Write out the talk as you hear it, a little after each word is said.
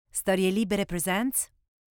Storie Libere presents.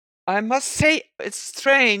 I must say it's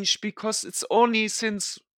strange because it's only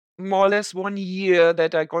since more or less 1 year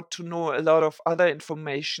that I got to know a lot of other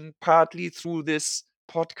information, partly through this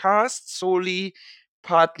podcast, solely,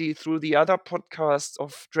 partly through the other podcasts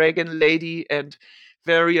of Dragon Lady and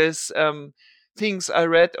various things I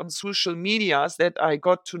read on social medias, that I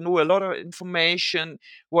got to know a lot of information,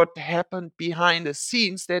 what happened behind the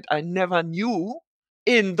scenes that I never knew.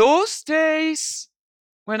 In those days,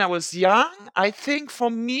 when I was young, I think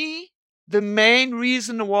for me, the main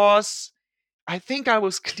reason was I think I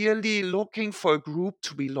was clearly looking for a group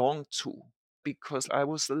to belong to because I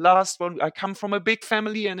was the last one. I come from a big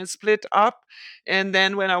family and it split up. And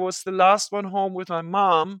then when I was the last one home with my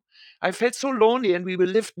mom, I felt so lonely, and we were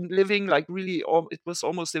living like really, it was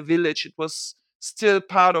almost a village. It was still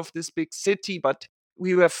part of this big city, but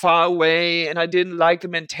we were far away, and I didn't like the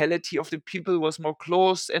mentality of the people. It was more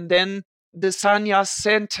close. And then the Sanya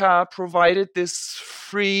Center provided this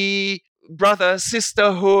free brother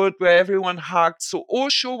sisterhood where everyone hugged. So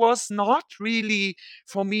Osho was not really,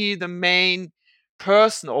 for me, the main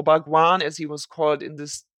person, or Bhagwan as he was called in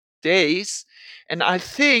these days. And I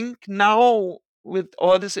think now, with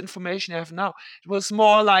all this information I have now, it was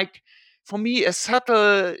more like, for me, a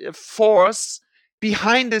subtle force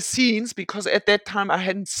behind the scenes, because at that time I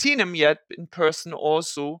hadn't seen him yet in person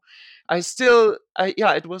also.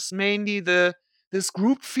 It was mainly this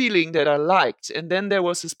group feeling that I liked. And then there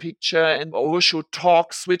was his picture and Osho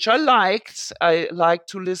talks, which I liked. I liked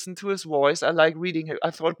to listen to his voice. I like reading it.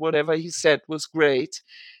 I thought whatever he said was great.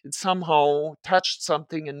 It somehow touched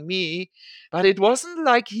something in me. But it wasn't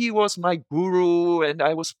like he was my guru and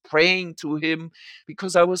I was praying to him,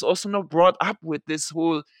 because I was also not brought up with this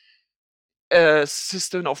whole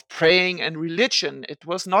system of praying and religion. It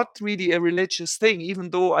was not really a religious thing, even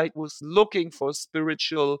though I was looking for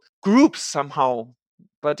spiritual groups somehow.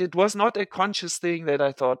 But it was not a conscious thing that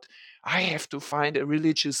I thought, I have to find a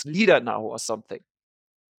religious leader now or something.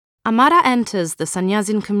 Amara enters the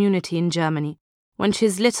Sannyasin community in Germany when she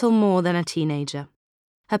is little more than a teenager.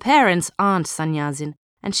 Her parents aren't Sannyasin,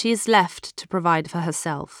 and she is left to provide for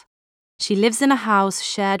herself. She lives in a house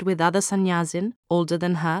shared with other Sannyasin, older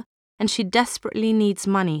than her, and she desperately needs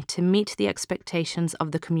money to meet the expectations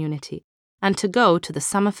of the community and to go to the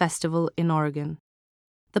summer festival in Oregon,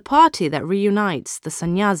 the party that reunites the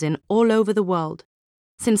Sannyasin all over the world,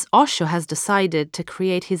 since Osho has decided to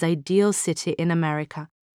create his ideal city in America,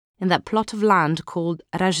 in that plot of land called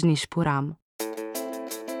Rajneeshpuram.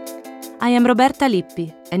 I am Roberta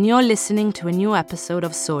Lippi, and you're listening to a new episode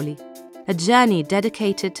of Soli, a journey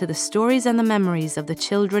dedicated to the stories and the memories of the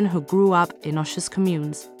children who grew up in Osho's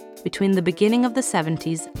communes between the beginning of the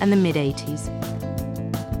 70s and the mid-80s.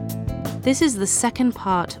 This is the second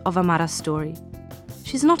part of Amara's story.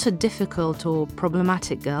 She's not a difficult or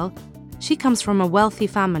problematic girl. She comes from a wealthy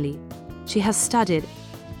family. She has studied,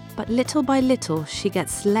 but little by little she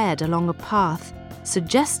gets led along a path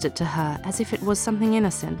suggested to her as if it was something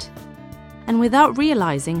innocent. And without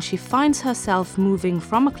realizing, she finds herself moving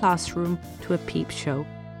from a classroom to a peep show.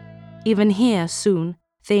 Even here, soon,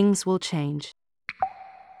 things will change.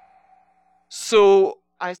 So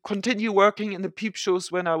I continued working in the peep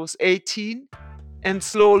shows when I was 18, and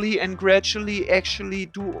slowly and gradually actually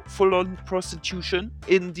do full-on prostitution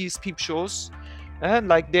in these peep shows,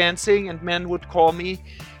 like dancing, and men would call me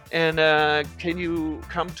and can you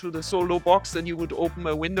come to the solo box? And you would open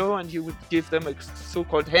a window and you would give them a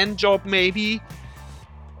so-called hand job maybe,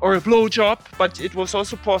 or a blow job. But it was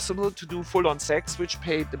also possible to do full-on sex, which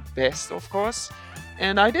paid the best, of course.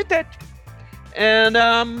 And I did that.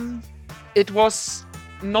 And it was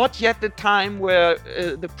not yet the time where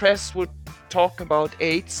the press would talk about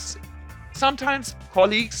AIDS. Sometimes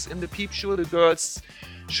colleagues in the peep show, the girls,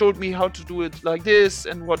 showed me how to do it like this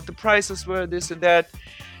and what the prices were, this and that.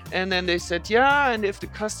 And then they said, yeah, and if the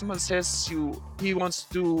customer says he wants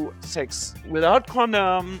to do sex without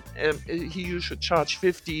condom, you should charge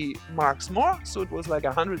 50 marks more. So it was like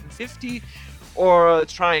 150, or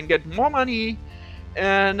try and get more money.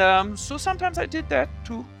 And so sometimes I did that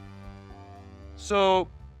too. So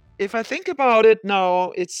if I think about it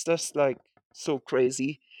now, it's just like so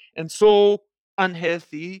crazy and so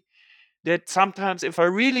unhealthy that sometimes if I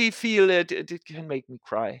really feel it, it can make me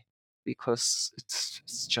cry, because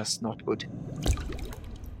it's just not good.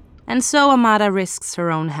 And so Amara risks her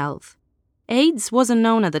own health. AIDS wasn't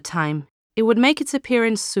known at the time. It would make its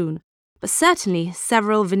appearance soon, but certainly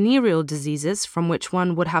several venereal diseases from which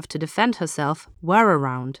one would have to defend herself were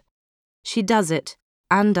around. She does it,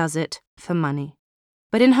 and does it, for money.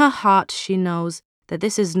 But in her heart she knows that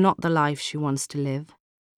this is not the life she wants to live.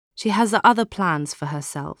 She has other plans for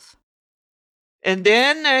herself. And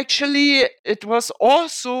then actually, it was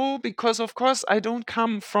also because, of course, I don't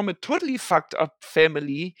come from a totally fucked up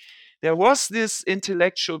family. There was this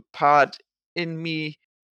intellectual part in me.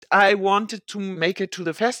 I wanted to make it to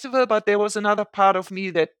the festival, but there was another part of me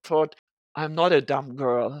that thought, I'm not a dumb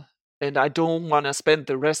girl. And I don't want to spend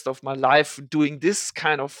the rest of my life doing this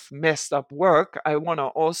kind of messed up work. I want to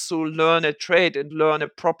also learn a trade and learn a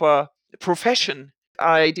proper profession.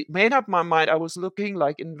 Made up my mind. I was looking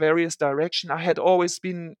like in various directions. I had always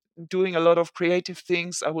been doing a lot of creative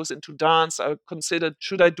things. I was into dance. I considered,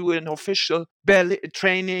 should I do an official ballet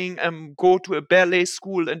training, go to a ballet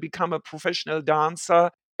school and become a professional dancer?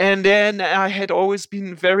 And then I had always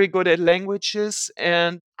been very good at languages,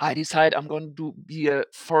 and I decided I'm going to be a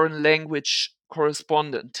foreign language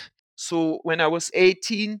correspondent. So when I was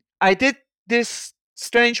 18, I did this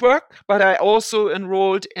strange work, but I also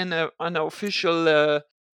enrolled in an official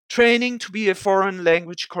training to be a foreign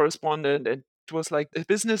language correspondent. And it was like a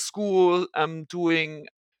business school. I'm doing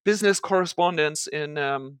business correspondence in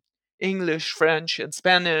English, French, and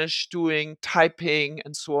Spanish, doing typing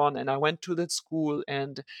and so on. And I went to that school.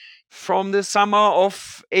 And from the summer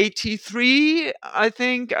of 83, I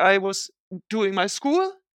think I was doing my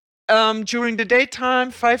school during the daytime,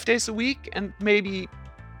 5 days a week, and maybe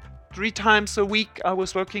 3 times a week I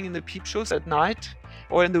was working in the peep shows at night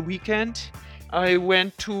or in the weekend. I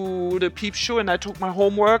went to the peep show and I took my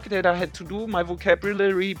homework that I had to do, my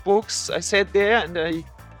vocabulary books. I sat there and I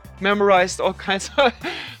memorized all kinds of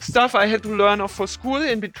stuff I had to learn for school.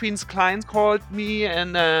 In between, clients called me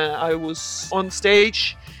and I was on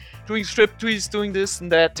stage doing striptease, doing this and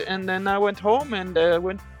that. And then I went home and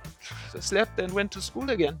slept and went to school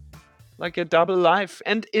again, like a double life.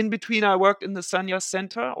 And in between, I worked in the Sanya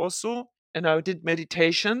Center also, and I did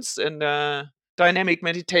meditations and dynamic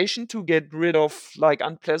meditation to get rid of like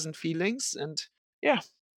unpleasant feelings. And yeah,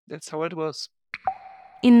 that's how it was.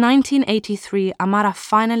 In 1983, Amara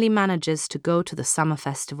finally manages to go to the summer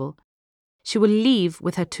festival. She will leave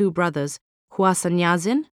with her two brothers, who are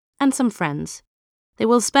Sanyazin, and some friends. They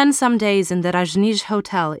will spend some days in the Rajneesh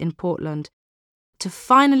Hotel in Portland to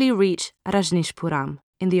finally reach Rajneeshpuram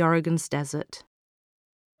in the Oregon's desert.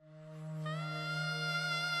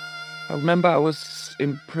 I remember I was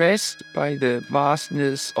impressed by the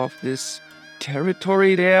vastness of this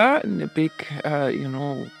territory there and the big,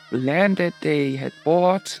 land that they had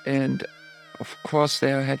bought. And of course,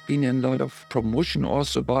 there had been a lot of promotion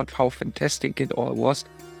also about how fantastic it all was.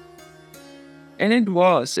 And it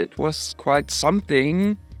was quite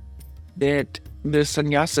something that the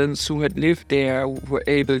sannyasins who had lived there were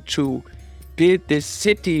able to build this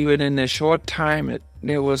city within a short time.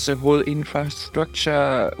 There was a whole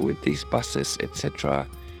infrastructure with these buses, etc.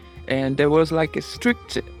 And there was like a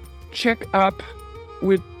strict check-up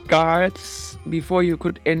with guards before you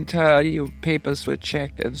could enter. Your papers were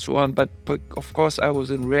checked and so on. But of course, I was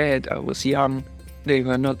in red. I was young. They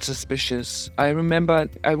were not suspicious. I remember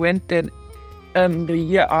I went there the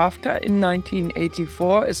year after in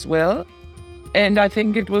 1984 as well. And I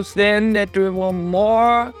think it was then that there were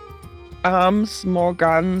more arms, more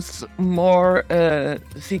guns, more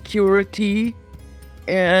security,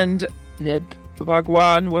 and that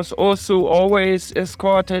Bhagwan was also always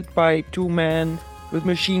escorted by 2 men with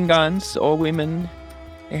machine guns or women.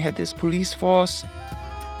 They had this police force.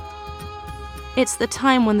 It's the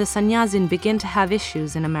time when the Sannyasin begin to have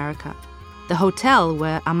issues in America. The hotel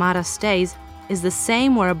where Amara stays is the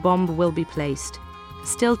same where a bomb will be placed.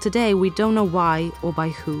 Still today, we don't know why or by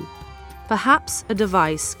who. Perhaps a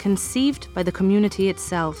device conceived by the community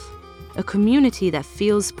itself, a community that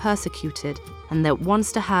feels persecuted and that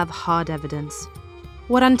wants to have hard evidence.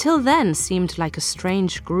 What until then seemed like a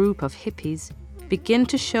strange group of hippies begin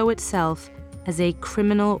to show itself as a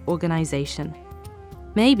criminal organization.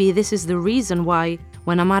 Maybe this is the reason why,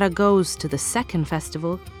 when Amara goes to the second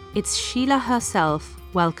festival, it's Sheila herself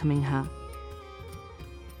welcoming her.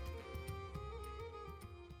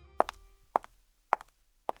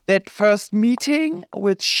 That first meeting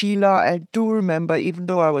with Sheila, I do remember, even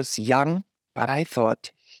though I was young, but I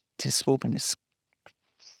thought, this woman is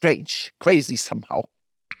strange, crazy somehow.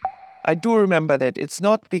 I do remember that. It's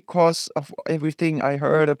not because of everything I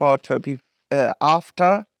heard about her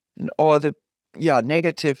after, or the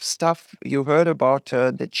negative stuff you heard about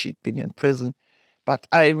her, that she'd been in prison. But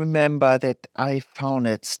I remember that I found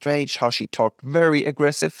it strange how she talked very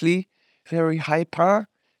aggressively, very hyper,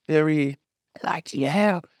 very like,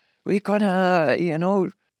 we're gonna,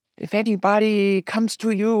 if anybody comes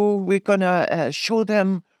to you, we're gonna show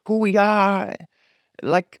them who we are.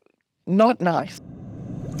 Like, not nice.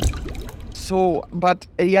 So, but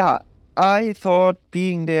I thought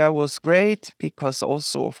being there was great because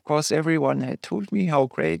also, of course, everyone had told me how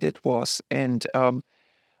great it was. And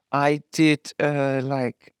I did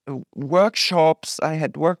workshops. I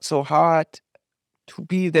had worked so hard to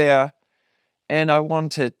be there, and I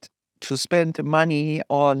wanted to spend the money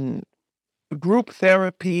on group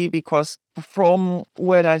therapy because from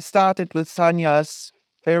when I started with Sanya's,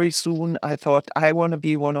 very soon I thought I want to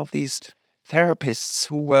be one of these therapists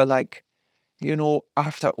who were like,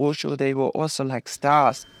 after Osho, they were also like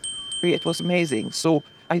stars. It was amazing. So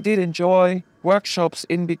I did enjoy workshops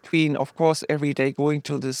in between, of course, every day going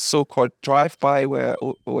to this so-called drive-by where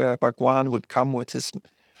Bhagwan would come with his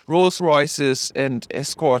Rolls Royces and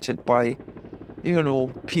escorted by,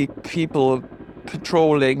 people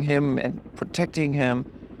patrolling him and protecting him.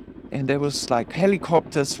 And there was like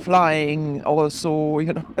helicopters flying also,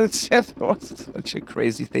 it's just was such a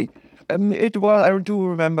crazy thing. I do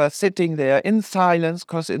remember sitting there in silence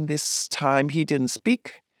because in this time he didn't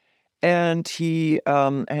speak, and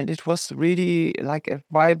and it was really like a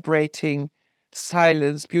vibrating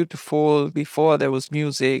silence, beautiful. Before there was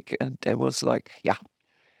music, and there was like, yeah,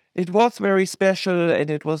 it was very special. And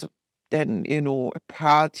it was then, a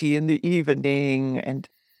party in the evening and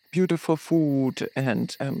beautiful food,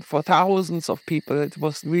 and for thousands of people it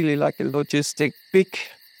was really like a logistic big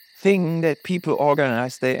thing that people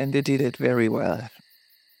organized there, and they did it very well.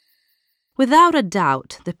 Without a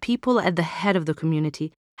doubt, the people at the head of the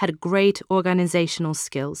community had great organizational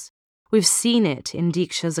skills. We've seen it in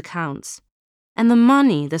Diksha's accounts. And the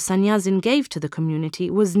money the Sannyasin gave to the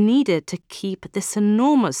community was needed to keep this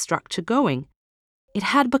enormous structure going. It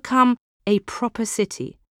had become a proper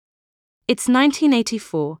city. It's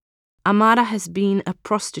 1984. Amara has been a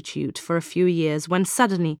prostitute for a few years when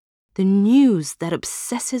suddenly the news that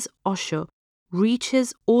obsesses Osho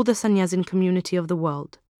reaches all the Sannyasin community of the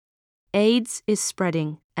world. AIDS is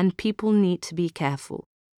spreading and people need to be careful.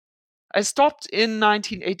 I stopped in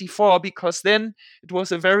 1984 because then it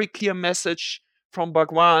was a very clear message from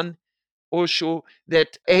Bhagwan Osho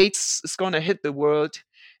that AIDS is going to hit the world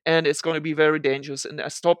and it's going to be very dangerous. And I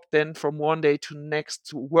stopped then from one day to next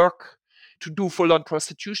to work to do full-on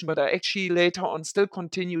prostitution. But I actually later on still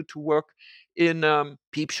continued to work in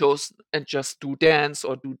peep shows and just do dance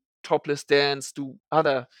or do topless dance, do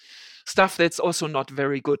other stuff that's also not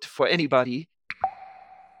very good for anybody.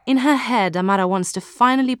 In her head, Amara wants to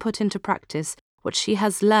finally put into practice what she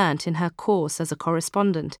has learnt in her course as a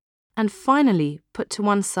correspondent, and finally put to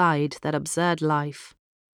one side that absurd life.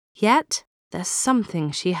 Yet, there's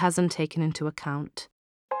something she hasn't taken into account.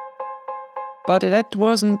 But that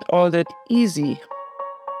wasn't all that easy.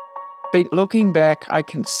 But looking back, I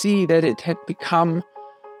can see that it had become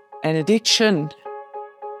an addiction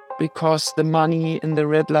because the money in the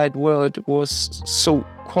red light world was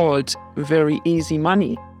so-called very easy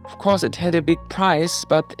money. Of course, it had a big price,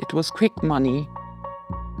 but it was quick money.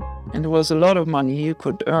 And there was a lot of money you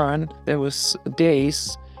could earn. There was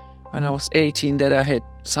days when I was 18 that I had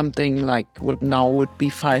something like what now would be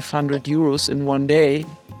 500 euros in one day,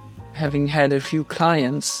 having had a few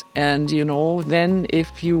clients. And, then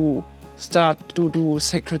if you start to do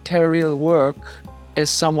secretarial work as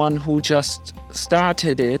someone who just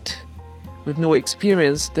started it with no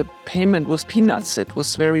experience, the payment was peanuts. It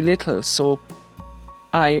was very little. So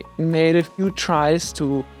I made a few tries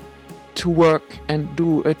to work and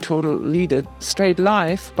do a lead a straight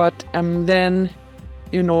life. But then,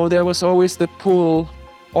 there was always the pull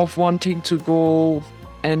of wanting to go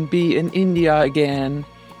and be in India again.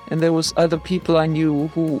 And there was other people I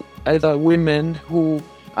knew other women who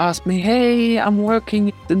asked me, hey, I'm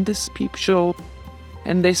working in this peep show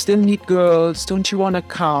and they still need girls. Don't you want to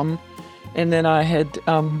come? And then I had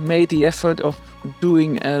made the effort of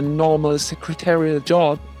doing a normal secretarial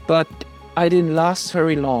job, but I didn't last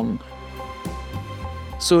very long.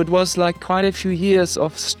 So it was like quite a few years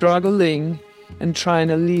of struggling and trying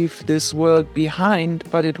to leave this world behind,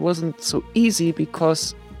 but it wasn't so easy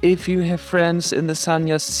because if you have friends in the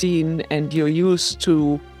sannyas scene and you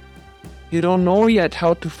don't know yet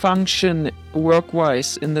how to function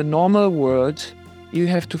work-wise in the normal world, you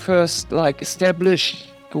have to first establish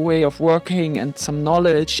a way of working and some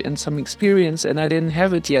knowledge and some experience, and I didn't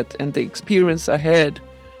have it yet. And the experience I had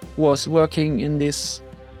was working in these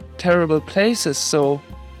terrible places. So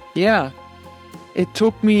yeah, it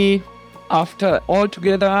took me, after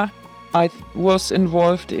altogether, I was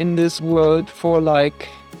involved in this world for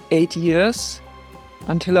 8 years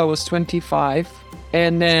until I was 25.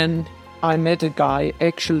 And then I met a guy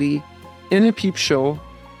actually in a peep show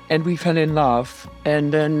and we fell in love.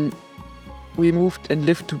 And then we moved and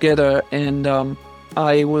lived together, and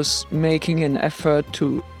I was making an effort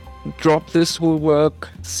to drop this whole work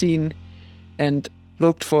scene and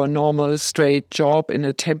looked for a normal, straight job in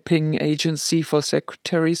a temping agency for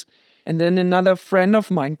secretaries. And then another friend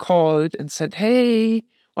of mine called and said, "Hey,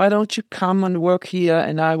 why don't you come and work here?"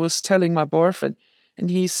 And I was telling my boyfriend, and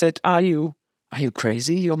he said, Are you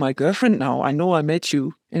crazy? You're my girlfriend now. I know I met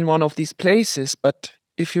you in one of these places, but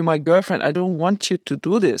if you're my girlfriend, I don't want you to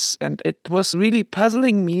do this." And it was really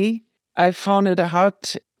puzzling me. I found it hard.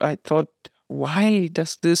 I thought, why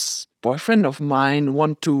does this boyfriend of mine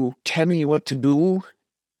want to tell me what to do?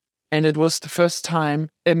 And it was the first time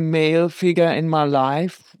a male figure in my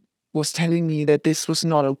life was telling me that this was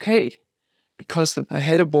not okay, because I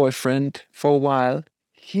had a boyfriend for a while.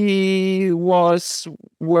 He was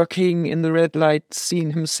working in the red light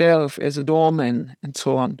scene himself as a doorman and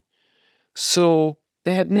so on. So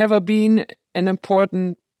there had never been an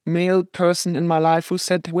important male person in my life who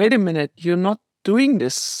said, "Wait a minute, you're not doing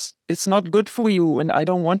this. It's not good for you, and I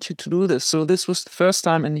don't want you to do this." So this was the first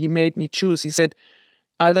time, and he made me choose. He said,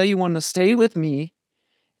 "Either you want to stay with me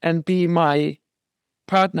and be my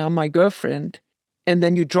partner, my girlfriend, and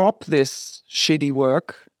then you drop this shitty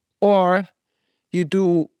work, or you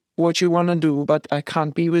do what you want to do, but I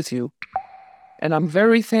can't be with you." And I'm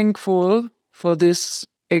very thankful for this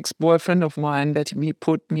ex-boyfriend of mine that he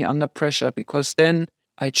put me under pressure, because then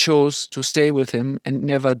I chose to stay with him and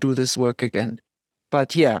never do this work again.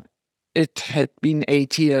 But yeah, it had been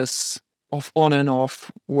 8 years of on and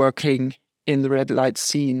off working in the red light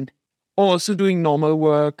scene, also doing normal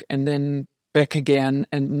work and then back again,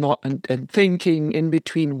 and not and thinking in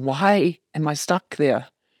between, why am I stuck there?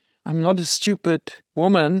 I'm not a stupid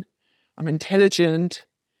woman. I'm intelligent.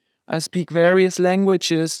 I speak various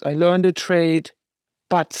languages. I learned a trade,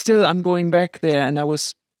 but still I'm going back there. And I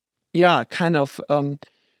was, kind of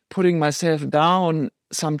putting myself down,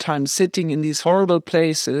 sometimes sitting in these horrible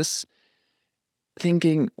places,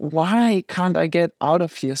 thinking, why can't I get out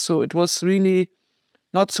of here? So it was really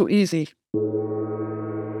not so easy.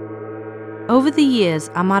 Over the years,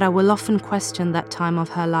 Amara will often question that time of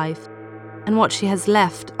her life and what she has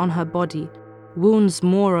left on her body, wounds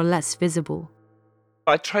more or less visible.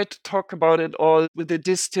 I try to talk about it all with a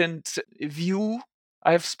distant view.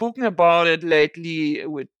 I've spoken about it lately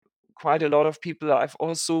with quite a lot of people. I've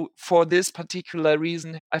also, for this particular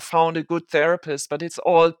reason, I found a good therapist, but it's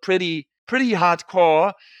all pretty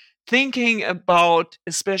hardcore. Thinking about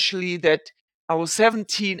especially that I was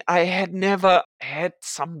 17, I had never had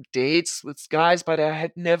some dates with guys, but I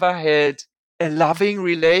had never had a loving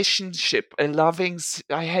relationship,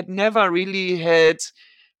 I had never really had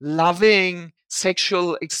loving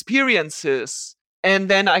sexual experiences. And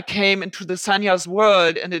then I came into the sannyas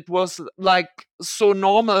world, and it was like so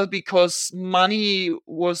normal because money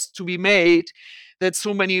was to be made, that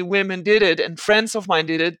so many women did it and friends of mine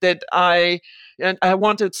did it, that I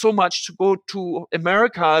wanted so much to go to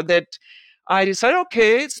America that I decided,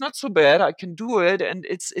 okay, it's not so bad. I can do it. And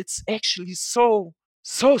it's actually so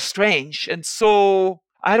strange. And so,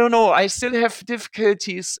 I don't know, I still have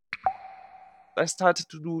difficulties. I started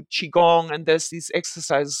to do qigong, and there's these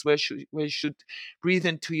exercises where you should breathe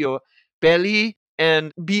into your belly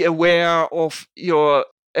and be aware of your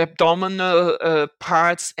abdominal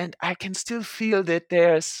parts. And I can still feel that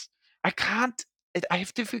I can't. I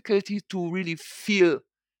have difficulty to really feel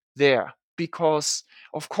there, because,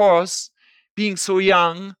 of course, being so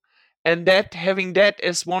young and that having that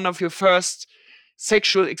as one of your first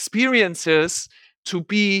sexual experiences, to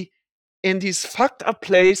be in these fucked up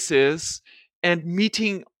places and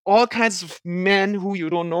meeting all kinds of men who you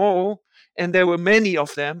don't know, and there were many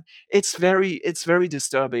of them, it's very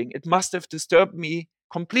disturbing. It must have disturbed me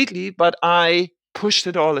completely, but I pushed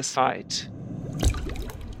it all aside.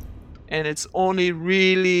 And it's only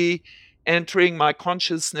really entering my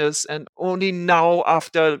consciousness, and only now,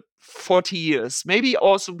 after 40 years, maybe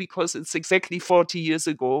also because it's exactly 40 years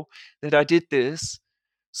ago that I did this.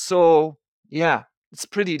 So yeah, it's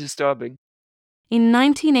pretty disturbing. In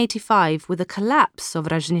 1985, with the collapse of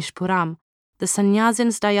Rajneeshpuram, the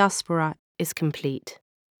Sannyasins' diaspora is complete.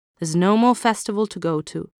 There's no more festival to go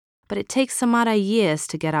to, but it takes Amara years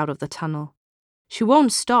to get out of the tunnel. She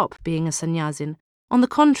won't stop being a Sannyasin. On the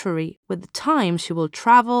contrary, with time she will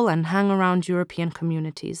travel and hang around European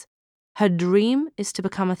communities. Her dream is to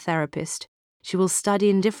become a therapist. She will study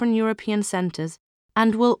in different European centers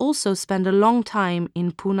and will also spend a long time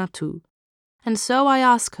in Pune too. And so I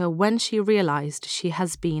ask her when she realized she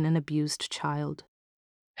has been an abused child.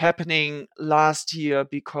 Happening last year,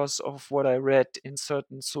 because of what I read in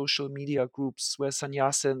certain social media groups where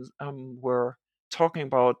sannyasin were talking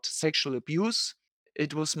about sexual abuse.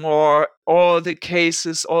 It was more all the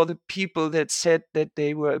cases, all the people that said that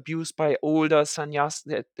they were abused by older sannyas,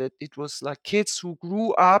 that it was like kids who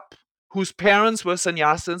grew up whose parents were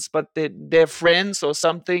sannyasins, but their friends or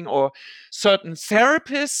something, or certain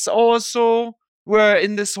therapists also were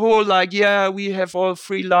in this whole like, yeah, we have all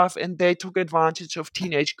free love, and they took advantage of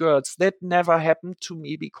teenage girls. That never happened to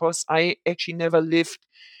me because I actually never lived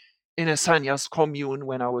in a sannyas commune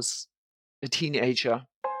when I was a teenager.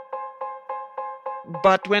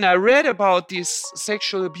 But when I read about these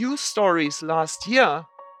sexual abuse stories last year,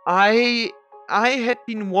 I had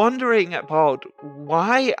been wondering about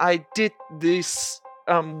why I did this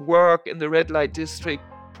work in the red light district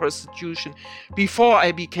prostitution before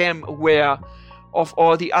I became aware of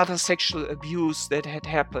all the other sexual abuse that had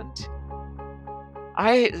happened.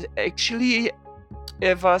 I actually,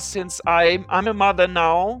 ever since I'm a mother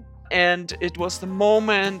now, and it was the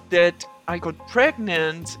moment that I got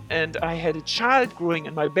pregnant and I had a child growing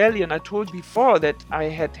in my belly, and I told before that I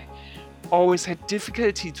had always had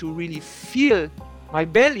difficulty to really feel my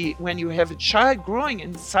belly. When you have a child growing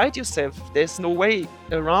inside yourself, there's no way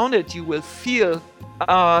around it. You will feel,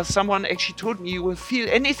 someone actually told me, you will feel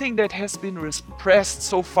anything that has been repressed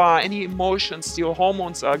so far, any emotions, your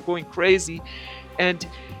hormones are going crazy. And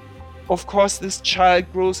of course, this child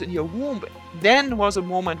grows in your womb. Then was a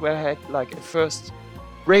moment where I had like a first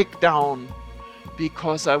breakdown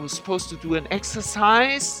because I was supposed to do an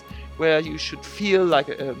exercise where you should feel like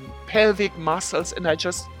pelvic muscles, and I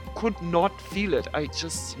just could not feel it. I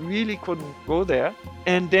just really couldn't go there.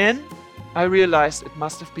 And then I realized it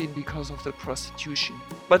must have been because of the prostitution.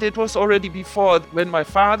 But it was already before, when my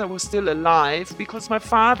father was still alive, because my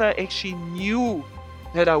father actually knew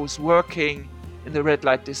that I was working in the red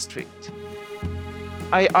light district.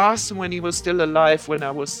 I asked him when he was still alive, when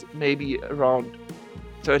I was maybe around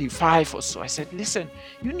 35 or so. I said, listen,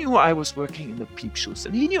 you knew I was working in the peep shoes,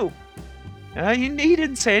 and he knew. He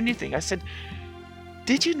didn't say anything. I said,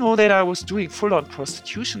 did you know that I was doing full-on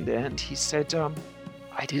prostitution there? And he said,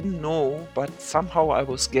 I didn't know, but somehow I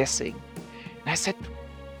was guessing. And I said,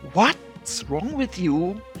 what's wrong with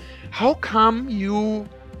you? How come you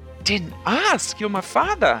didn't ask? You're my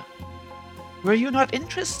father. Were you not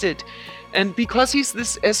interested? And because he's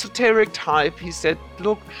this esoteric type, he said,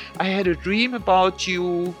 look, I had a dream about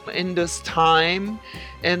you in this time,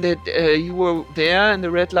 and that you were there in the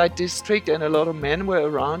red light district and a lot of men were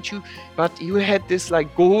around you, but you had this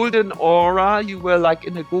like golden aura. You were like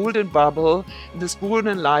in a golden bubble, and this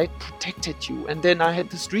golden light protected you. And then I had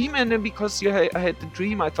this dream, and then because I had the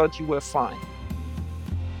dream, I thought you were fine.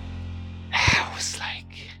 I was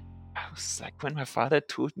like, when my father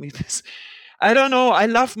told me this, I don't know. I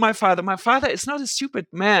love my father. My father is not a stupid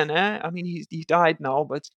man. I mean, he died now,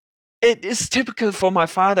 but it is typical for my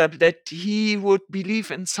father that he would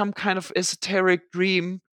believe in some kind of esoteric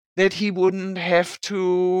dream that he wouldn't have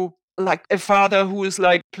to, like a father who is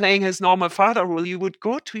like playing his normal father role. You would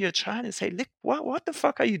go to your child and say, look, what the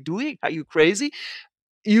fuck are you doing? Are you crazy?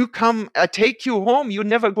 You come, I take you home. You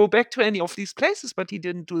never go back to any of these places, but he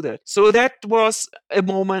didn't do that. So that was a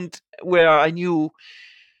moment where I knew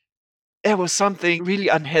there was something really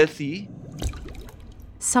unhealthy.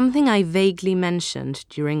 Something I vaguely mentioned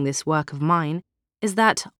during this work of mine is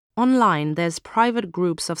that online there's private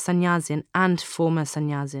groups of sannyasin and former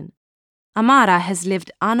sannyasin. Amara has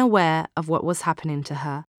lived unaware of what was happening to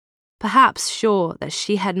her, perhaps sure that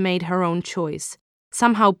she had made her own choice,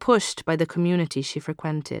 somehow pushed by the community she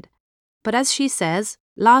frequented. But as she says,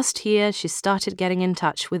 last year she started getting in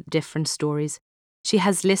touch with different stories. She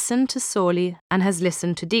has listened to Soli and has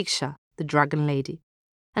listened to Diksha, the dragon lady.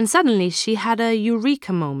 And suddenly she had a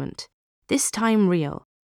eureka moment, this time real.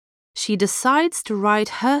 She decides to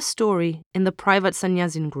write her story in the private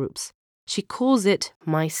sannyasin groups. She calls it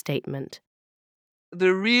My Statement.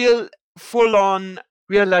 The real full-on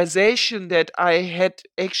realization that I had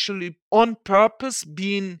actually on purpose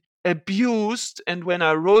been abused, and when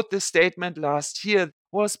I wrote the statement last year,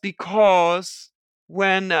 was because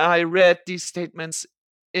when I read these statements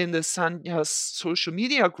in the sannyas social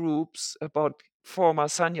media groups about former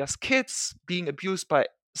sannyas kids being abused by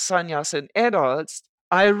sannyas and adults,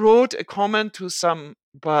 I wrote a comment to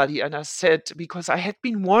somebody and I said, because I had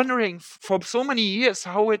been wondering for so many years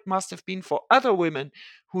how it must have been for other women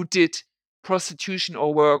who did prostitution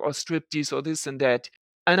or work or striptease or this and that.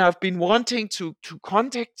 And I've been wanting to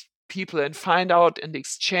contact people and find out and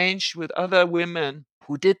exchange with other women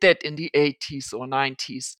who did that in the 80s or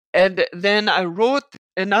 90s. And then I wrote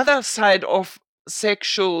another side of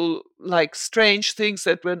sexual, like strange things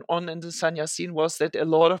that went on in the sannyasin was that a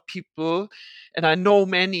lot of people, and I know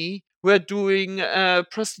many, were doing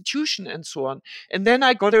prostitution and so on. And then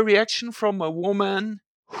I got a reaction from a woman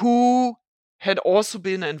who had also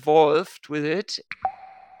been involved with it.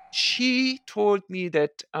 She told me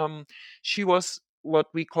that she was what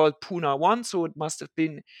we call Pune 1, so it must have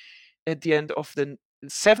been at the end of the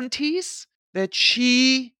 70s, that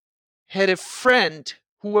she had a friend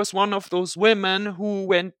who was one of those women who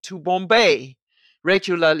went to Bombay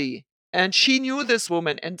regularly. And she knew this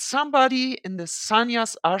woman, and somebody in the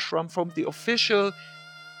sannyas ashram from the official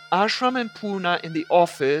ashram in Pune in the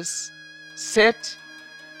office said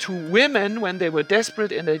to women when they were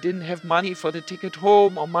desperate and they didn't have money for the ticket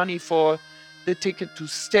home or money for the ticket to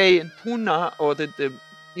stay in Pune, or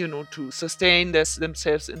to sustain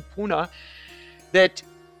themselves in Pune, that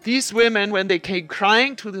these women, when they came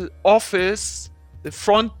crying to the office, the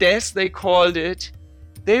front desk they called it,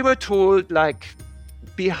 they were told, like,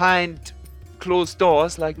 behind closed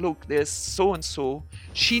doors, like, look, there's so and so,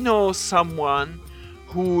 she knows someone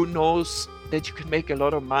who knows that you can make a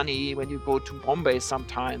lot of money when you go to Bombay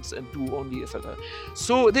sometimes and do only if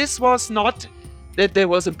so this was not that there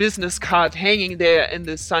was a business card hanging there in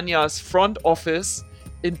the sannyas front office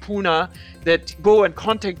in Pune that go and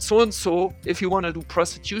contact so and so if you want to do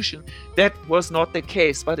prostitution. That was not the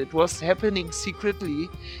case, but it was happening secretly,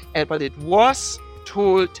 but it was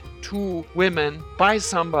told to women by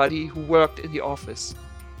somebody who worked in the office.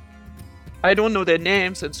 I don't know their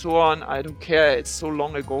names and so on. I don't care. It's so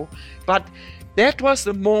long ago. But that was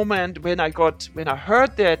the moment when I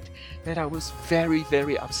heard that I was very,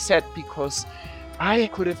 very upset, because I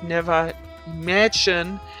could have never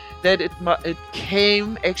imagined that it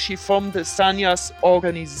came actually from the sannyas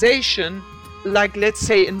organization. Like, let's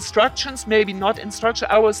say, instructions, maybe not instruction.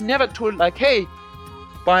 I was never told, like, hey,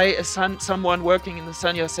 by someone working in the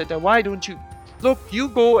sannyas center, why don't you look, you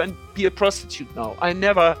go and be a prostitute now.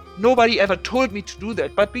 Nobody ever told me to do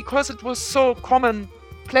that. But because it was so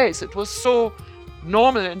commonplace, it was so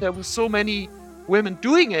normal, and there were so many women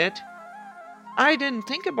doing it, I didn't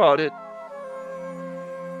think about it.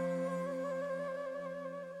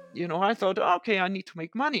 I thought, okay, I need to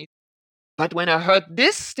make money. But when I heard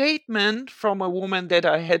this statement from a woman that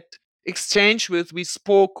I had exchanged with, we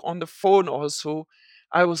spoke on the phone also,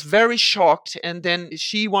 I was very shocked. And then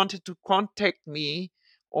she wanted to contact me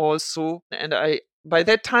also. And by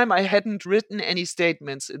that time, I hadn't written any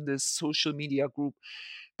statements in this social media group.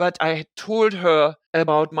 But I had told her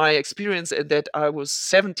about my experience and that I was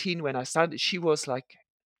 17 when I started. She was like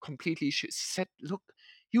she said, look,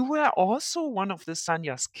 you were also one of the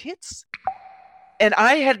sannyas kids. And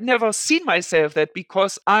I had never seen myself that,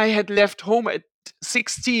 because I had left home at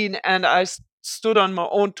 16 and I stood on my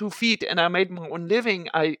own 2 feet and I made my own living.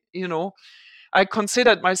 I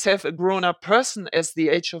considered myself a grown-up person at the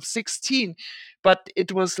age of 16. But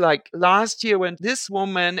it was like last year when this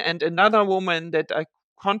woman and another woman that I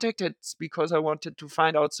contacted because I wanted to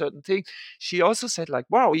find out certain things, she also said, like,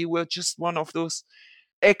 wow, you were just one of those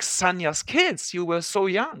ex-sannyas kids. You were so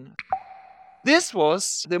young. This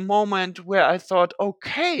was the moment where I thought,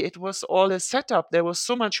 okay, it was all a setup. There was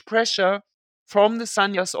so much pressure from the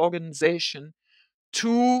sannyas organization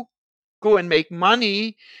to go and make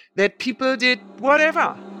money that people did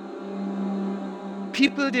whatever.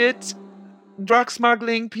 People did drug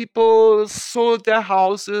smuggling, people sold their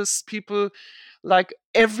houses, people, like,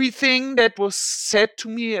 everything that was said to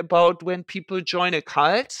me about when people join a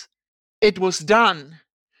cult, it was done.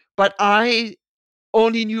 But I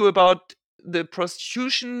only knew about the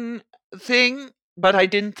prostitution thing, but I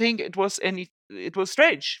didn't think it was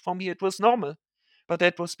strange. For me, it was normal. But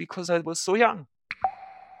that was because I was so young.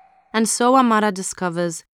 And so Amara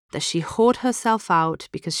discovers that she whored herself out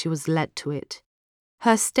because she was led to it.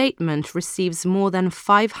 Her statement receives more than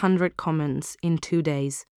 500 comments in 2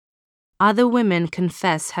 days. Other women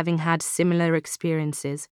confess having had similar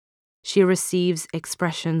experiences. She receives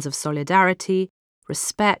expressions of solidarity,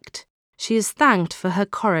 respect. She is thanked for her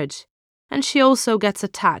courage, and she also gets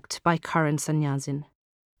attacked by current sannyasin.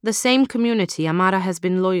 The same community Amara has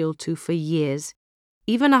been loyal to for years,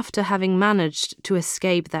 even after having managed to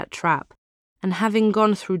escape that trap and having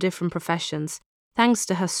gone through different professions thanks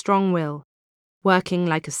to her strong will, working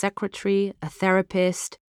like a secretary, a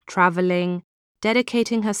therapist, traveling,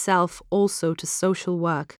 dedicating herself also to social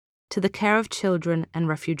work, to the care of children and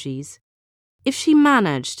refugees. If she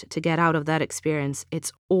managed to get out of that experience,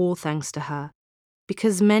 it's all thanks to her.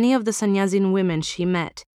 Because many of the sannyasin women she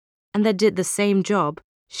met and that did the same job,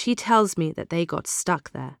 she tells me that they got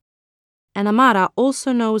stuck there. And Amara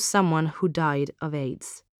also knows someone who died of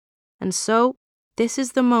AIDS. And so, this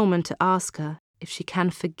is the moment to ask her if she can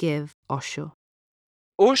forgive Osho.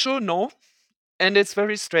 Osho, no. And it's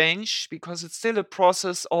very strange because it's still a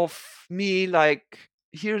process of me, like,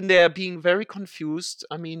 here and there being very confused.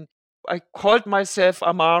 I mean, I called myself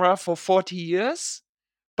Amara for 40 years,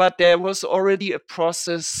 but there was already a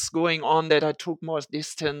process going on that I took more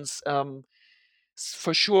distance.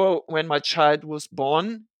 for sure when my child was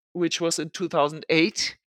born, which was in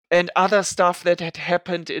 2008, and other stuff that had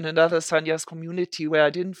happened in another sannyas community where I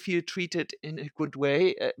didn't feel treated in a good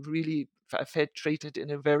way. Really, I felt treated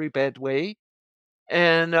in a very bad way.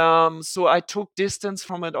 And so I took distance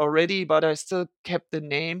from it already, but I still kept the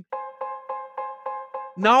name.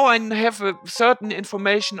 Now I have a certain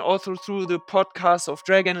information also through the podcast of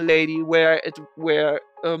Dragon Lady, where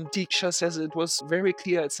Diksha says it was very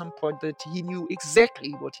clear at some point that he knew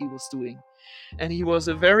exactly what he was doing, and he was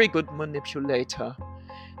a very good manipulator.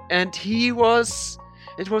 And it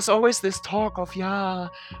was always this talk of, yeah,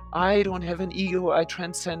 I don't have an ego, I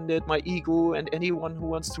transcended my ego, and anyone who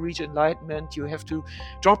wants to reach enlightenment, you have to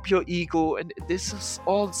drop your ego. And this is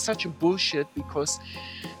all such a bullshit, because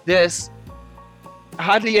there's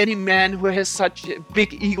hardly any man who has such a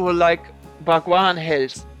big ego like Bhagwan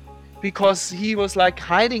has, because he was like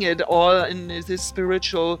hiding it all in his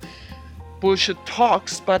spiritual bullshit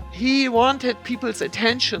talks, but he wanted people's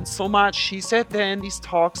attention so much. He sat there in these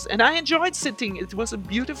talks, and I enjoyed sitting. It was a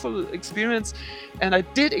beautiful experience, and I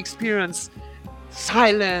did experience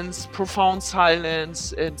silence, profound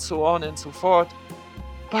silence, and so on and so forth.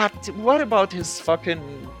 But what about his fucking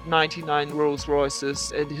 99 Rolls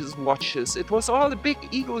Royces and his watches? It was all a big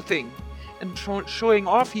ego thing. And showing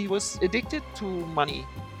off, he was addicted to money.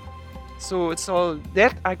 So it's all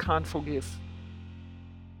that I can't forgive.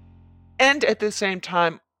 And at the same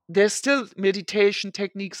time, there's still meditation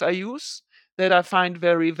techniques I use that I find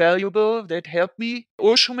very valuable, that help me.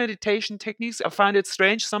 Osho meditation techniques, I find it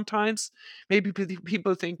strange sometimes. Maybe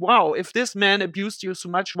people think, wow, if this man abused you so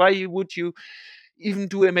much, why would you even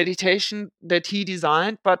do a meditation that he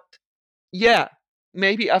designed? But yeah,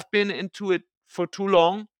 maybe I've been into it for too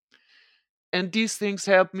long, and these things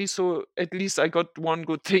help me, so at least I got one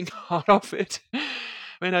good thing out of it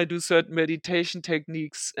when I do certain meditation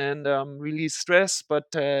techniques and release stress.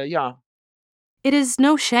 But yeah. It is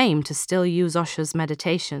no shame to still use Osho's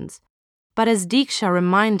meditations, but as Diksha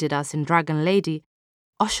reminded us in Dragon Lady,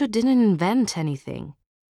 Osho didn't invent anything.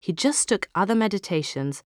 He just took other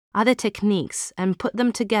meditations, other techniques, and put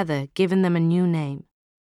them together, giving them a new name.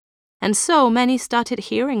 And so many started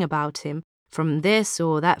hearing about him from this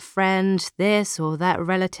or that friend, this or that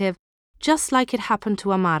relative, just like it happened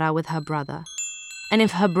to Amara with her brother. And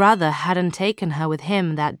if her brother hadn't taken her with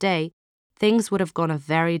him that day, things would have gone a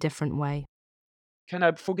very different way. Can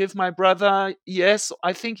I forgive my brother? Yes,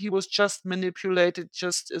 I think he was just manipulated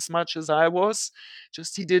just as much as I was.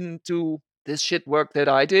 Just he didn't do this shit work that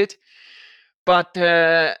I did. But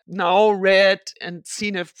now read and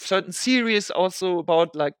seen a certain series also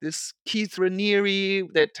about like this Keith Raniere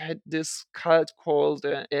that had this cult called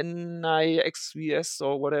NIXVS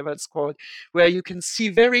or whatever it's called, where you can see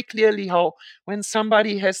very clearly how when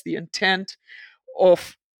somebody has the intent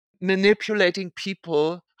of manipulating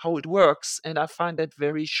people, how it works. And I find that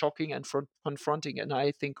very shocking and confronting. And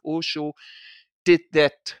I think Osho did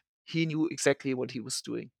that. He knew exactly what he was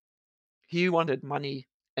doing. He wanted money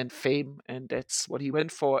and fame, and that's what he went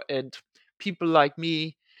for. And people like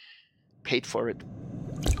me paid for it.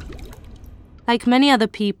 Like many other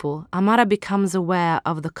people, Amara becomes aware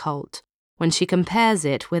of the cult when she compares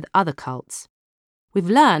it with other cults. We've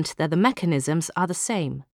learnt that the mechanisms are the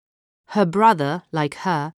same. Her brother, like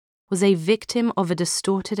her, was a victim of a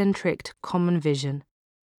distorted and tricked common vision.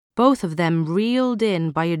 Both of them reeled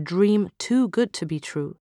in by a dream too good to be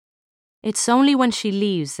true. It's only when she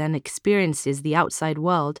leaves and experiences the outside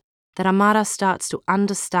world that Amara starts to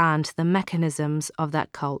understand the mechanisms of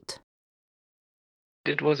that cult.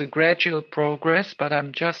 It was a gradual progress, but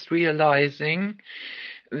I'm just realizing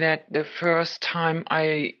that the first time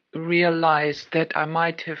I realized that I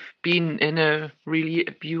might have been in a really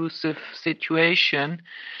abusive situation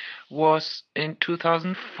was in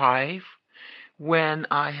 2005, when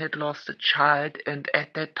I had lost a child, and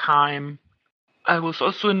at that time I was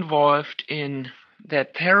also involved in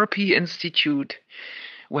that therapy institute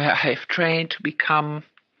where I've trained to become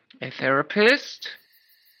a therapist.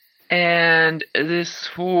 And this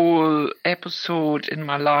whole episode in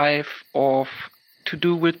my life of to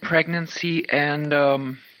do with pregnancy and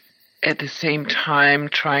at the same time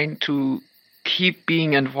trying to keep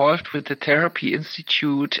being involved with the therapy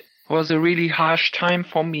institute was a really harsh time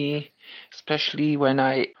for me, especially when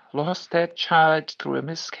I lost that child through a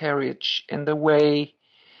miscarriage, in the way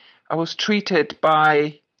I was treated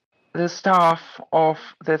by the staff of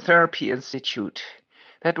the therapy institute.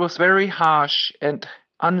 That was very harsh and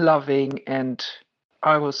unloving, and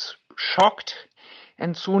I was shocked.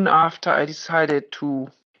 And soon after, I decided to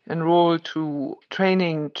enroll to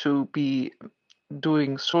training to be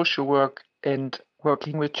doing social work and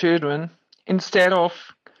working with children instead of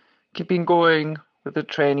keeping going with the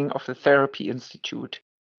training of the Therapy Institute.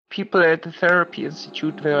 People at the Therapy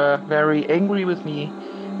Institute were very angry with me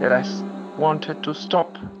that I wanted to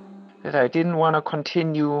stop, that I didn't want to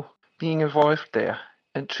continue being involved there,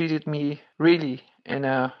 and treated me really in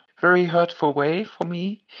a very hurtful way for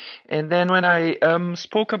me. And then when I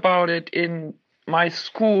spoke about it in my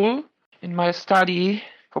school, in my study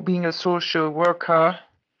for being a social worker,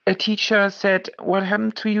 a teacher said, "What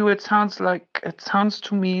happened to you? It sounds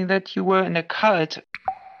to me that you were in a cult."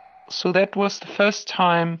 So that was the first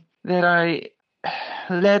time that I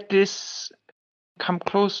let this come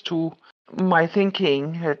close to my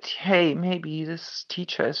thinking that, hey, maybe this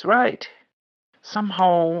teacher is right.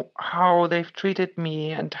 Somehow, how they've treated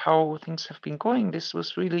me and how things have been going, it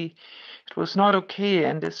was not okay.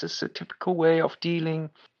 And this is a typical way of dealing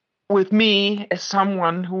with me as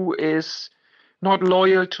someone who is not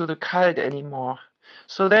loyal to the cult anymore.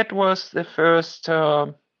 So that was the first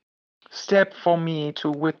step for me to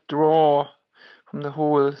withdraw from the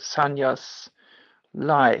whole sannyas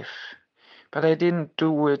life. But I didn't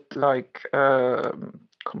do it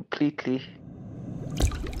completely.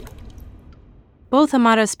 Both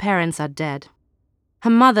Amara's parents are dead. Her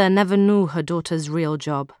mother never knew her daughter's real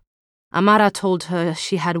job. Amara told her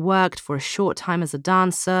she had worked for a short time as a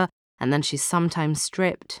dancer and then she sometimes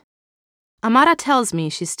stripped. Amara tells me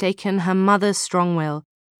she's taken her mother's strong will,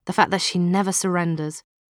 the fact that she never surrenders.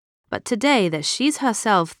 But today that she's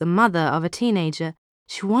herself the mother of a teenager,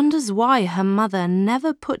 she wonders why her mother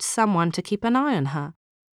never put someone to keep an eye on her.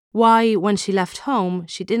 Why, when she left home,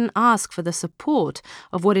 she didn't ask for the support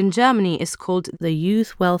of what in Germany is called the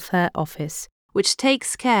Youth Welfare Office, which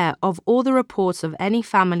takes care of all the reports of any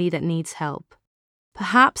family that needs help.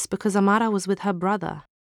 Perhaps because Amara was with her brother.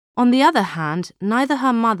 On the other hand, neither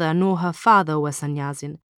her mother nor her father were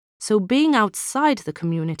sannyasin, so being outside the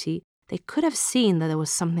community, they could have seen that there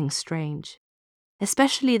was something strange,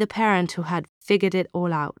 especially the parent who had figured it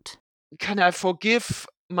all out. Can I forgive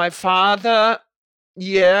my father?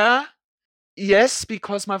 Yeah. Yes,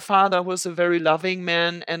 because my father was a very loving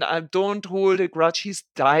man and I don't hold a grudge. He's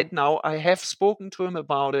died now. I have spoken to him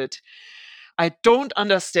about it. I don't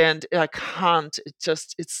understand. I can't.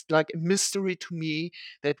 It's like a mystery to me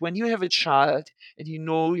that when you have a child and you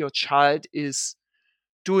know your child is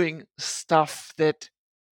doing stuff that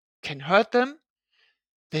can hurt them,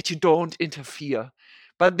 that you don't interfere.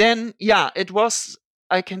 But then, yeah,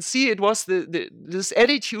 I can see it was this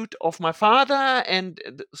attitude of my father and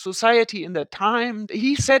the society in that time.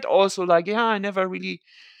 He said also, like, yeah, I never really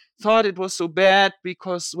thought it was so bad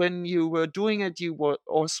because when you were doing it, you were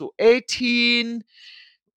also 18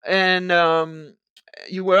 and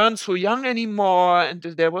you weren't so young anymore. And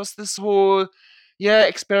there was this whole,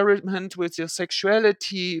 experiment with your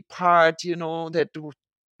sexuality part, that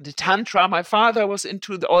the tantra. My father was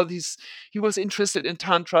into all these. He was interested in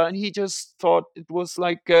tantra, and he just thought it was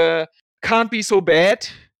like can't be so bad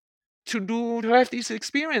to have these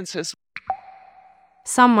experiences.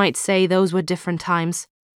 Some might say those were different times,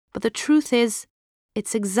 but the truth is,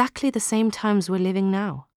 it's exactly the same times we're living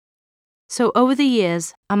now. So over the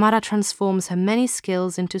years, Amara transforms her many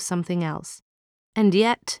skills into something else. And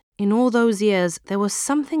yet, in all those years, there was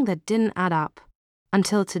something that didn't add up,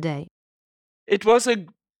 until today. It was a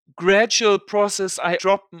gradual process. I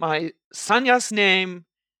dropped my sannyas name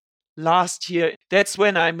last year. That's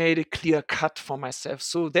when I made a clear cut for myself.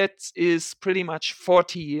 So that is pretty much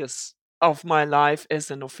 40 years of my life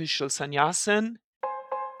as an official sannyasin.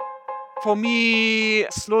 For me,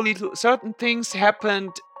 slowly certain things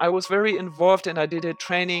happened. I was very involved and I did a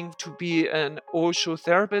training to be an Osho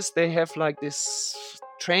therapist. They have like this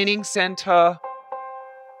training center.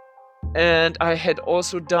 And I had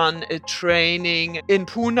also done a training in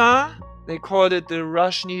Pune. They called it the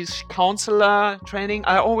Rajneesh counselor training.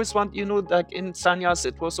 I always want, like in sannyas,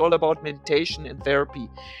 it was all about meditation and therapy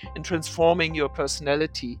and transforming your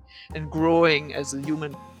personality and growing as a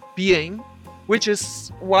human being, which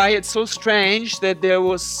is why it's so strange that there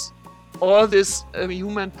was all this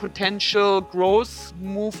human potential growth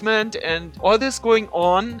movement and all this going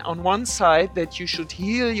on one side, that you should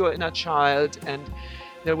heal your inner child, and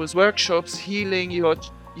there was workshops healing your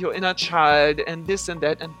inner child and this and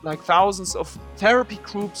that, and like thousands of therapy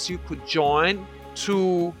groups you could join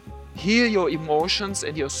to heal your emotions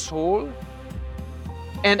and your soul.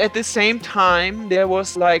 And at the same time, there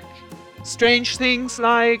was like strange things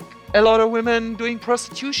like a lot of women doing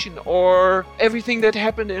prostitution, or everything that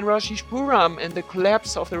happened in Rajneeshpuram and the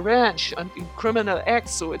collapse of the ranch and criminal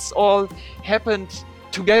acts. So it's all happened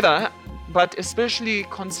together, but especially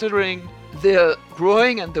considering the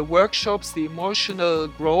growing and the workshops, the emotional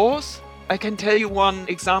growth, I can tell you one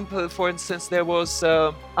example. For instance, there was,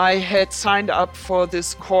 I had signed up for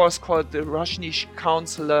this course called the Rajneesh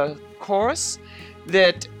Counselor course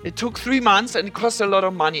that it took 3 months and it cost a lot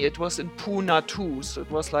of money. It was in Pune too. So it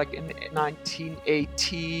was like in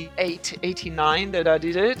 1988, 89 that I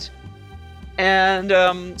did it.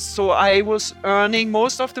 And so I was earning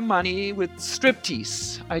most of the money with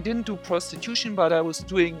striptease. I didn't do prostitution, but I was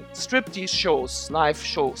doing striptease shows, live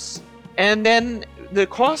shows. And then the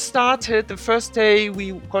course started. The first day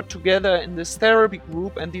we got together in this therapy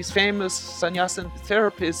group, and these famous sannyasin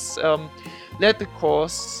therapists led the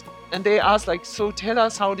course. And they asked, like, so tell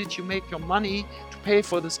us, how did you make your money to pay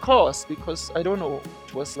for this course? Because I don't know,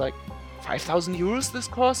 it was like 5,000 euros this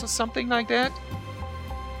course or something like that.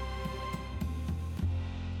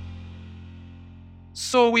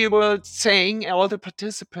 So we were saying, all the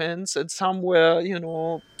participants, and some were,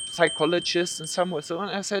 psychologists, and some were so on.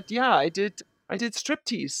 I said, yeah, I did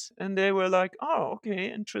striptease. And they were like, oh,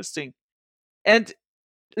 okay, interesting. And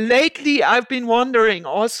lately I've been wondering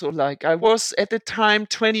also, like, I was at the time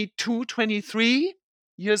 22, 23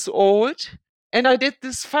 years old, and I did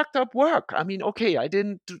this fucked up work. I mean, okay, I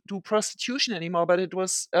didn't do prostitution anymore, but it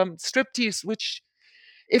was striptease, which,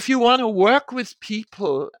 if you want to work with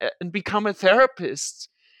people and become a therapist,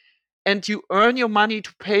 and you earn your money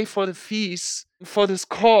to pay for the fees for this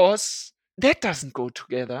course, that doesn't go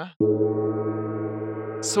together.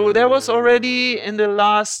 So there was already in the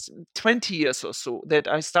last 20 years or so that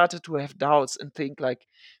I started to have doubts and think, like,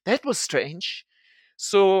 that was strange.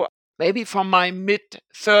 So maybe from my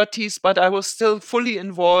mid-30s, but I was still fully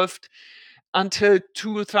involved until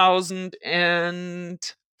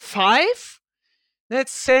 2005.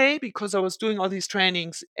 Let's say, because I was doing all these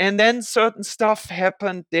trainings. And then certain stuff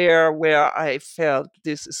happened there where I felt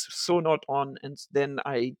this is so not on. And then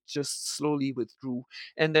I just slowly withdrew.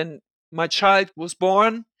 And then my child was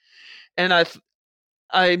born, and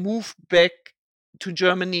I moved back to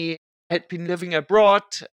Germany. I had been living abroad,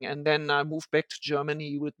 and then I moved back to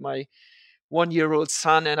Germany with my 1-year-old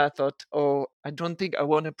son, and I thought, oh, I don't think I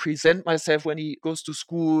want to present myself when he goes to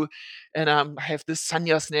school and I have this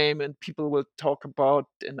sannyas name and people will talk about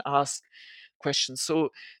and ask questions. So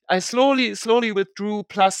I slowly withdrew.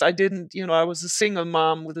 Plus I didn't, I was a single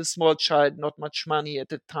mom with a small child, not much money at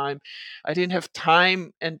the time. I didn't have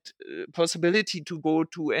time and possibility to go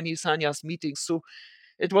to any sannyas meetings. So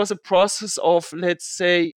it was a process of, let's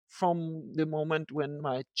say, from the moment when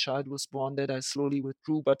my child was born that I slowly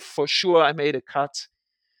withdrew. But for sure, I made a cut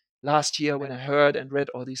last year when I heard and read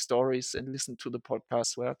all these stories and listened to the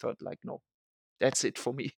podcast, where I thought, like, no, that's it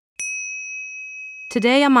for me.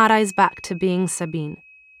 Today, Amara is back to being Sabine,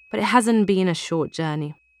 but it hasn't been a short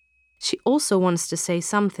journey. She also wants to say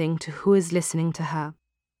something to who is listening to her.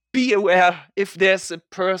 Be aware if there's a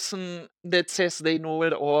person that says they know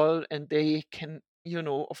it all and they can,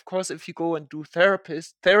 of course, if you go and do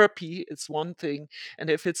therapy, it's one thing.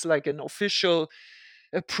 And if it's like an official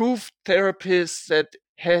approved therapist that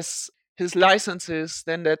has his licenses,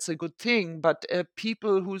 then that's a good thing. But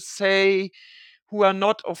people who are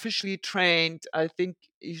not officially trained, I think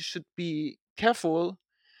you should be careful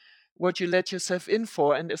what you let yourself in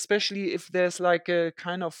for. And especially if there's like a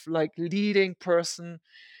kind of like leading person.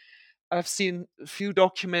 I've seen a few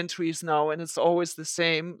documentaries now, and it's always the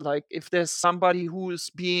same. Like, if there's somebody who is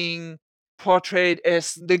being portrayed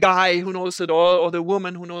as the guy who knows it all or the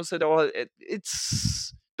woman who knows it all,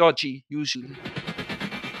 it's dodgy usually.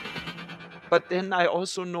 But then I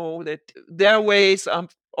also know that their ways are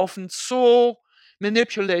often so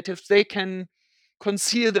manipulative. They can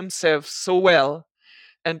conceal themselves so well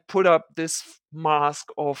and put up this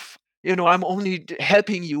mask of, I'm only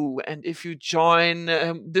helping you. And if you join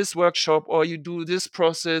this workshop or you do this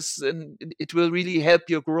process, and it will really help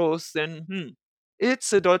your growth, then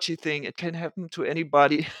it's a dodgy thing. It can happen to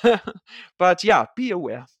anybody. But yeah, be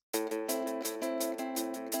aware.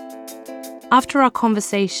 After our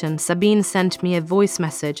conversation, Sabine sent me a voice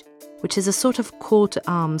message, which is a sort of call to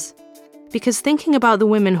arms. Because thinking about the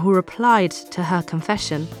women who replied to her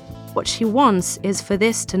confession, what she wants is for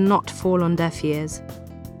this to not fall on deaf ears.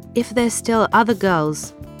 If there's still other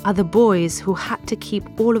girls, other boys who had to keep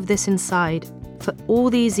all of this inside for all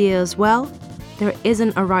these years, well, there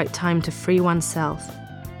isn't a right time to free oneself.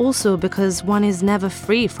 Also because one is never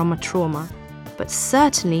free from a trauma. But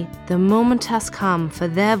certainly the moment has come for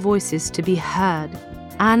their voices to be heard,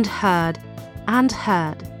 and heard, and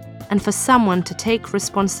heard, and for someone to take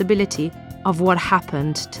responsibility of what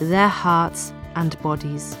happened to their hearts and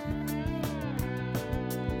bodies.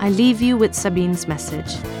 I leave you with Sabine's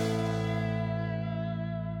message.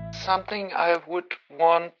 Something I would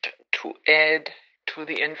want to add to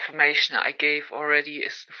the information I gave already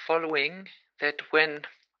is the following, that when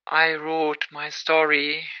I wrote my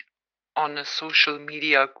story on a social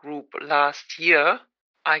media group last year,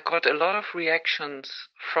 I got a lot of reactions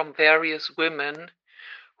from various women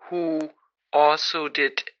who also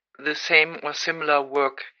did the same or similar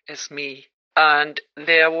work as me. And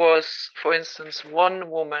there was, for instance,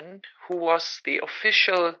 one woman who was the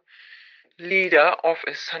official leader of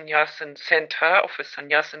a Sannyasin center, of a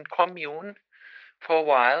Sannyasin commune for a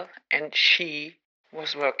while, and she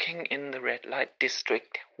was working in the red light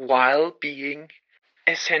district while being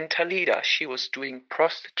a center leader. She was doing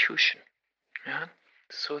prostitution. Yeah?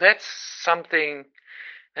 So that's something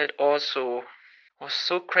that also was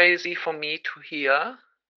so crazy for me to hear.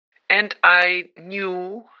 And I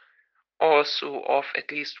knew also of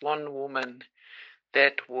at least one woman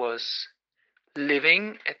that was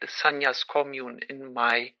living at the Sannyas commune in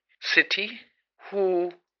my city,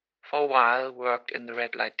 who for a while worked in the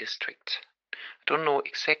red light district. I don't know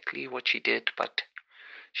exactly what she did, but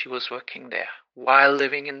she was working there while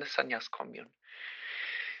living in the Sannyas commune.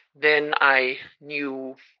 Then I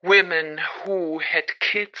knew women who had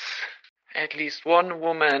kids, at least one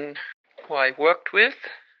woman who I worked with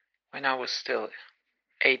when I was still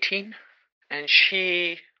 18, and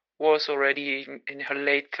she was already in her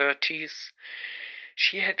late 30s.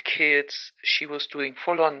 She had kids. She was doing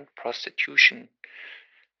full-on prostitution.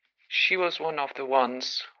 She was one of the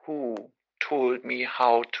ones who told me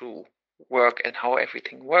how to work and how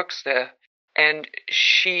everything works there. And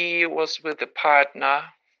she was with a partner,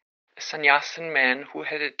 a Sannyasin man who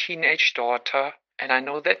had a teenage daughter. And I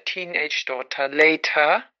know that teenage daughter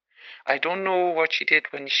later, I don't know what she did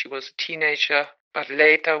when she was a teenager, but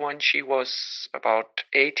later when she was about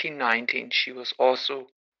 18, 19, she was also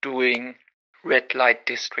doing red light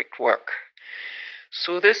district work.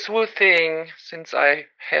 So this whole thing, since I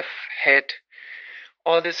have had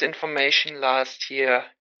all this information last year,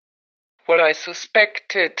 what I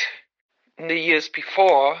suspected in the years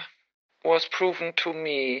before was proven to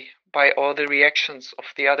me by all the reactions of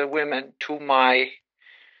the other women to my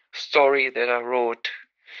story that I wrote.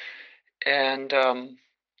 And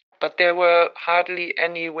but there were hardly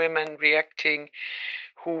any women reacting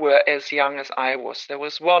who were as young as I was. There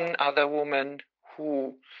was one other woman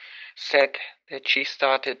who said that she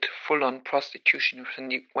started full-on prostitution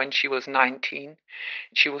when she was 19.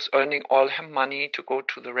 She was earning all her money to go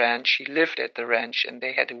to the ranch. She lived at the ranch, and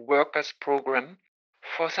they had a workers program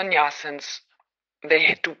for sannyasins. They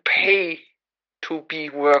had to pay to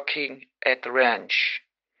be working at the ranch.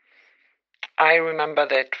 I remember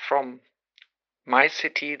that from my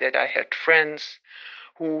city, that I had friends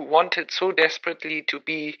who wanted so desperately to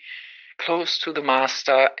be close to the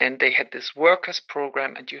master, and they had this workers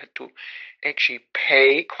program, and you had to actually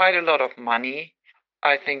pay quite a lot of money.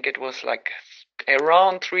 I think it was like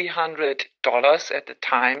around $300 at the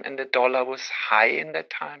time, and the dollar was high in that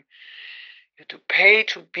time. You had to pay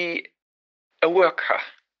to be a worker.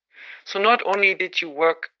 So not only did you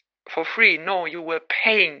work for free, no, you were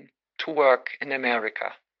paying to work in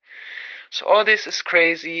America. So all this is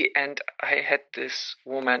crazy, and I had this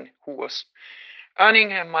woman who was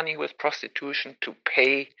earning her money with prostitution to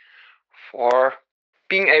pay for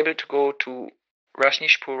being able to go to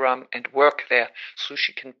Rajneeshpuram and work there, so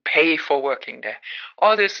she can pay for working there.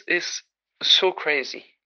 All this is so crazy.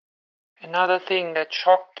 Another thing that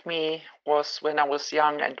shocked me was when I was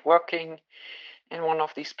young and working in one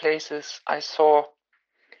of these places, I saw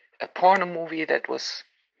a porno movie that was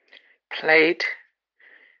played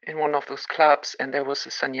in one of those clubs, and there was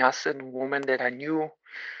a sannyasin woman that I knew.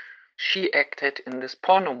 She acted in this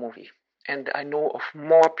porno movie, and I know of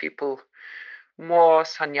more people, more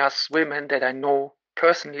sannyas women that I know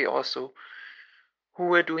personally also, who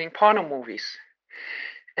were doing porno movies.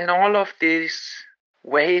 And all of these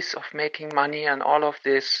ways of making money and all of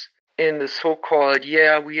this in the so-called,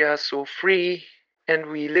 yeah, we are so free and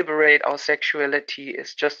we liberate our sexuality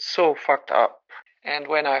is just so fucked up. And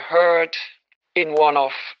when I heard in one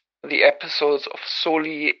of the episodes of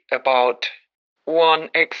Soli about one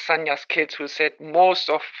ex-sannyas kids who said most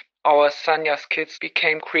of our sannyas kids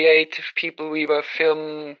became creative people. We were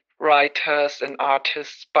film writers and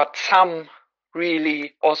artists, but some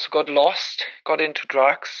really also got lost, got into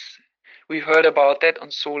drugs. We heard about that on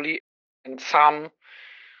Soli, and some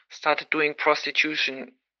started doing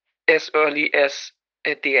prostitution as early as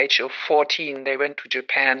at the age of 14. They went to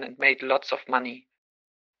Japan and made lots of money.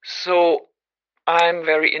 So I'm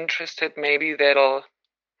very interested. Maybe that'll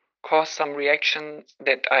cause some reaction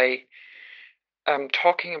that I am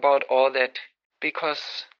talking about all that,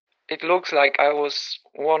 because it looks like I was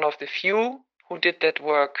one of the few who did that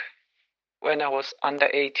work when I was under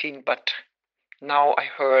 18, but Now I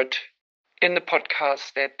heard in the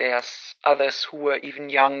podcast that there's others who are even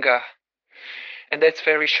younger. And that's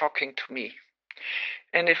very shocking to me.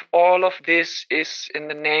 And if all of this is in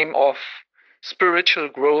the name of spiritual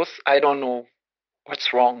growth, I don't know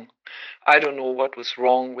what's wrong. I don't know what was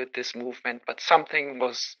wrong with this movement, but something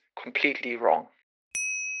was completely wrong.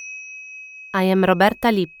 I am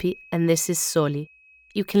Roberta Lippi, and this is Soli.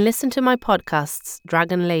 You can listen to my podcasts,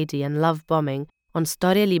 Dragon Lady and Love Bombing, on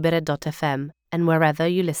storielibere.fm and wherever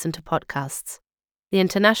you listen to podcasts. The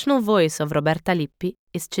international voice of Roberta Lippi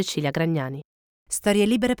is Cecilia Gragnani. Storie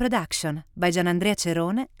Libere Production by Gianandrea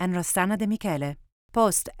Cerone and Rossana De Michele.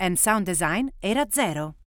 Post and sound design Era Zero.